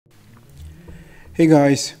Hey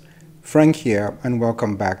guys, Frank here and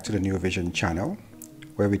welcome back to the New Vision channel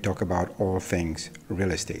where we talk about all things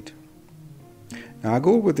real estate. Now, our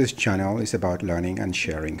goal with this channel is about learning and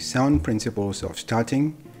sharing sound principles of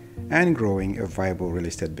starting and growing a viable real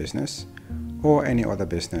estate business or any other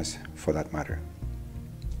business for that matter.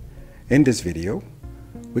 In this video,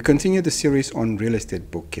 we continue the series on real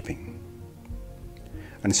estate bookkeeping.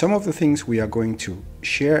 And some of the things we are going to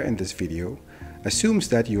share in this video assumes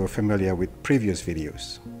that you are familiar with previous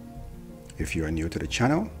videos. If you are new to the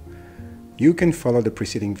channel, you can follow the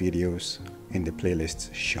preceding videos in the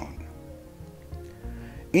playlists shown.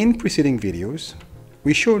 In preceding videos,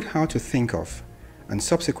 we showed how to think of and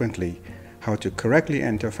subsequently how to correctly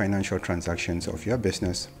enter financial transactions of your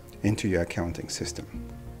business into your accounting system.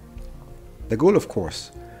 The goal, of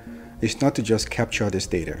course, is not to just capture this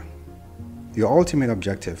data. Your ultimate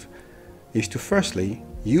objective is to firstly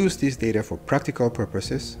use this data for practical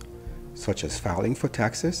purposes such as filing for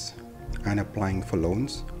taxes and applying for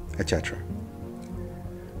loans, etc.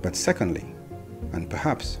 But secondly, and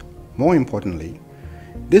perhaps more importantly,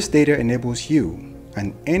 this data enables you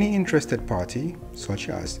and any interested party, such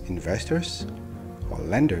as investors or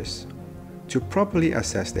lenders, to properly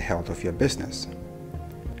assess the health of your business.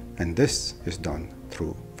 And this is done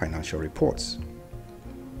through financial reports.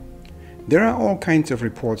 There are all kinds of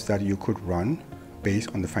reports that you could run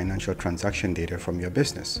based on the financial transaction data from your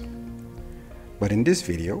business. But in this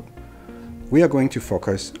video, we are going to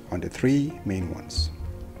focus on the three main ones.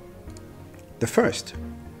 The first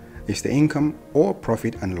is the income or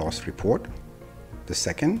profit and loss report. The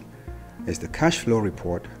second is the cash flow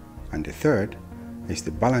report. And the third is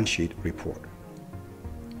the balance sheet report.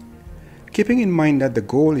 Keeping in mind that the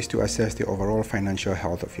goal is to assess the overall financial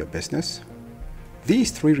health of your business,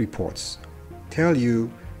 these three reports tell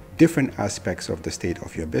you different aspects of the state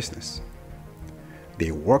of your business.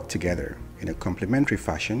 They work together in a complementary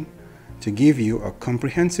fashion to give you a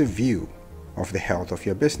comprehensive view of the health of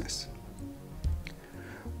your business.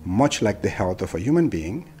 Much like the health of a human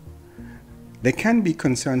being, there can be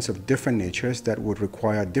concerns of different natures that would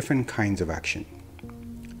require different kinds of action,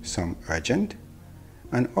 some urgent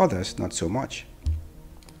and others not so much.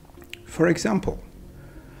 For example,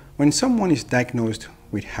 when someone is diagnosed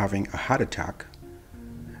with having a heart attack,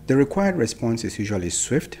 the required response is usually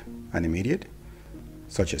swift and immediate,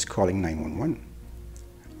 such as calling 911.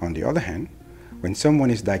 On the other hand, when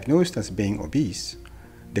someone is diagnosed as being obese,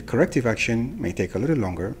 the corrective action may take a little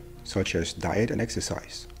longer, such as diet and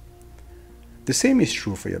exercise. The same is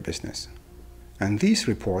true for your business, and these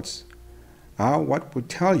reports are what would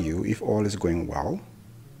tell you if all is going well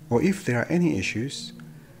or if there are any issues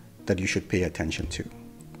that you should pay attention to.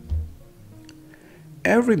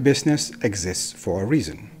 Every business exists for a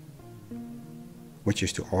reason, which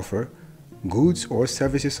is to offer goods or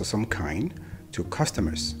services of some kind to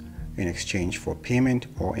customers in exchange for payment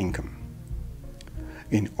or income.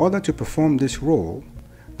 In order to perform this role,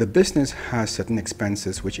 the business has certain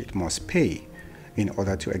expenses which it must pay in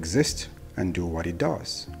order to exist and do what it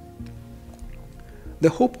does. The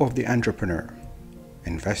hope of the entrepreneur,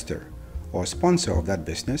 investor, or sponsor of that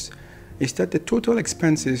business is that the total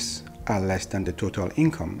expenses are less than the total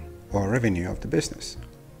income or revenue of the business,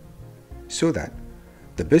 so that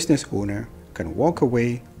the business owner can walk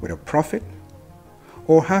away with a profit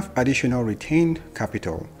or have additional retained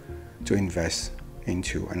capital to invest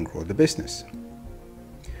into and grow the business.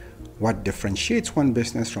 What differentiates one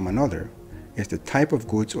business from another is the type of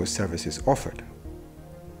goods or services offered,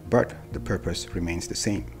 but the purpose remains the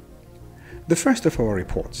same. The first of our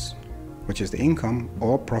reports, which is the income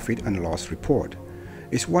or profit and loss report,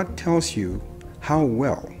 is what tells you how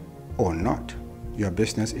well or not your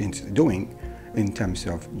business is doing in terms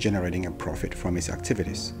of generating a profit from its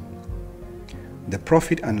activities. The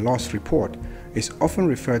profit and loss report is often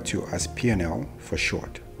referred to as P&L for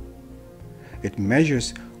short. It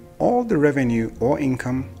measures all the revenue or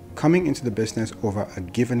income coming into the business over a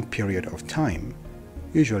given period of time,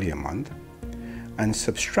 usually a month, and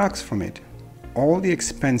subtracts from it all the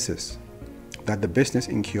expenses that the business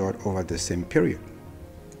incurred over the same period.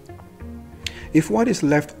 If what is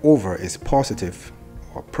left over is positive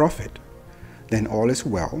or profit, then all is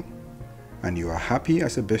well and you are happy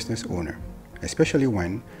as a business owner, especially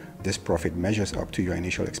when this profit measures up to your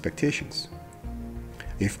initial expectations.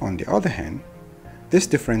 If, on the other hand, this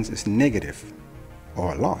difference is negative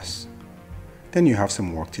or a loss, then you have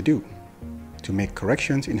some work to do to make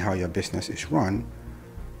corrections in how your business is run,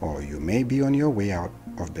 or you may be on your way out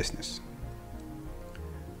of business.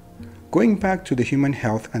 Going back to the human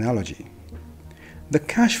health analogy, the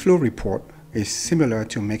cash flow report is similar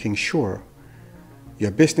to making sure your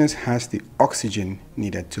business has the oxygen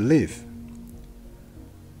needed to live.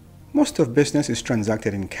 Most of business is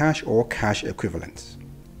transacted in cash or cash equivalents.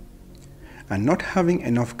 And not having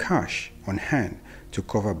enough cash on hand to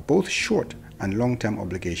cover both short and long-term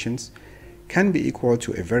obligations can be equal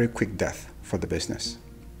to a very quick death for the business.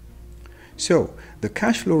 So, the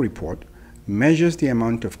cash flow report measures the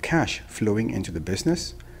amount of cash flowing into the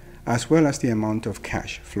business as well as the amount of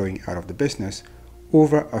cash flowing out of the business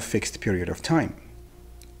over a fixed period of time.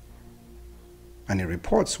 And it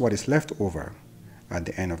reports what is left over at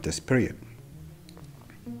the end of this period.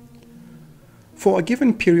 For a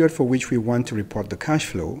given period for which we want to report the cash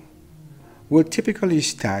flow, we'll typically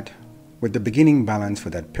start with the beginning balance for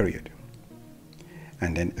that period,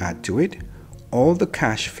 and then add to it all the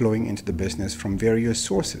cash flowing into the business from various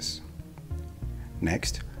sources.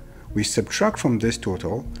 Next, we subtract from this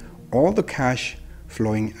total all the cash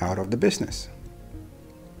flowing out of the business.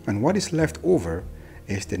 And what is left over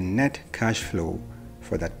is the net cash flow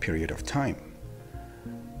for that period of time.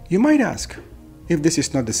 You might ask if this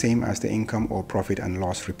is not the same as the income or profit and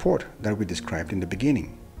loss report that we described in the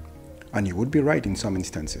beginning. And you would be right in some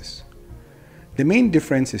instances. The main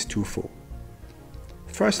difference is twofold.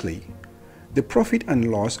 Firstly, the profit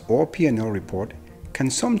and loss or P&L report can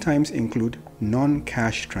sometimes include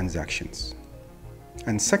non-cash transactions.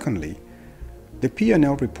 And secondly, the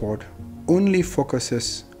P&L report only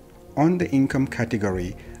focuses on the income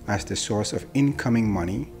category as the source of incoming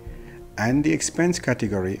money and the expense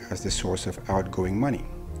category as the source of outgoing money.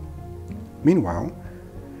 Meanwhile,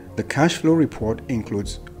 the cash flow report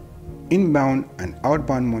includes inbound and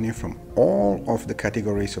outbound money from all of the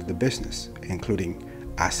categories of the business, including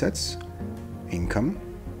assets, income,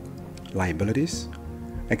 liabilities,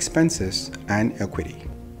 expenses, and equity.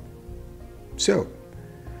 So,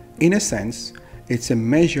 in a sense, it's a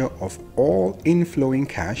measure of all inflowing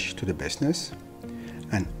cash to the business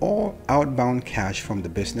and all outbound cash from the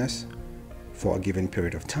business for a given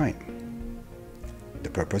period of time. The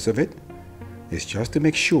purpose of it is just to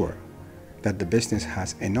make sure that the business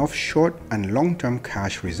has enough short and long-term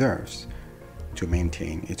cash reserves to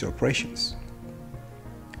maintain its operations.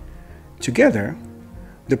 Together,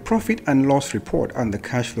 the profit and loss report and the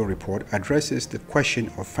cash flow report addresses the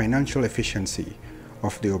question of financial efficiency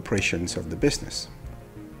of the operations of the business.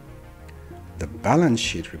 The balance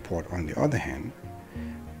sheet report, on the other hand,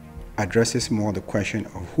 addresses more the question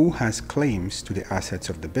of who has claims to the assets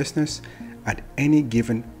of the business at any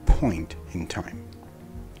given point in time.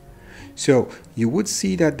 So you would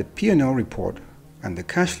see that the P&L report and the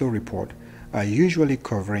cash flow report are usually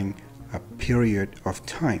covering a period of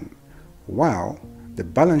time, while the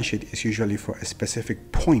balance sheet is usually for a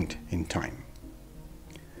specific point in time.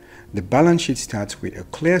 The balance sheet starts with a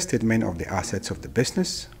clear statement of the assets of the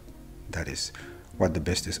business, that is, what the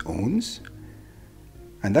business owns,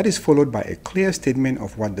 and that is followed by a clear statement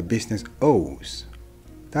of what the business owes,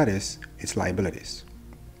 that is, its liabilities.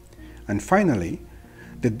 And finally,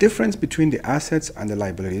 the difference between the assets and the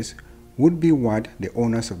liabilities would be what the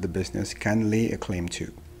owners of the business can lay a claim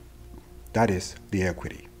to, that is, the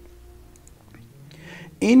equity.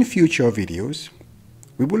 In future videos,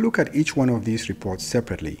 we will look at each one of these reports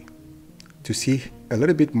separately to see a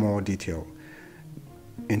little bit more detail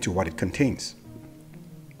into what it contains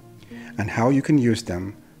and how you can use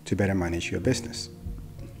them to better manage your business.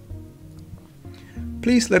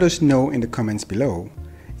 Please let us know in the comments below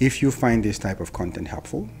if you find this type of content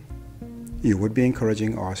helpful. You would be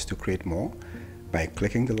encouraging us to create more by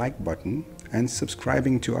clicking the like button and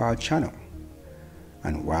subscribing to our channel.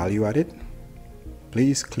 And while you're at it,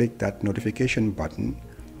 please click that notification button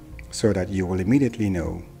so that you will immediately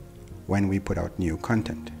know when we put out new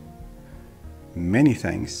content. Many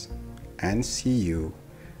thanks, and see you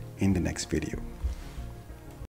in the next video.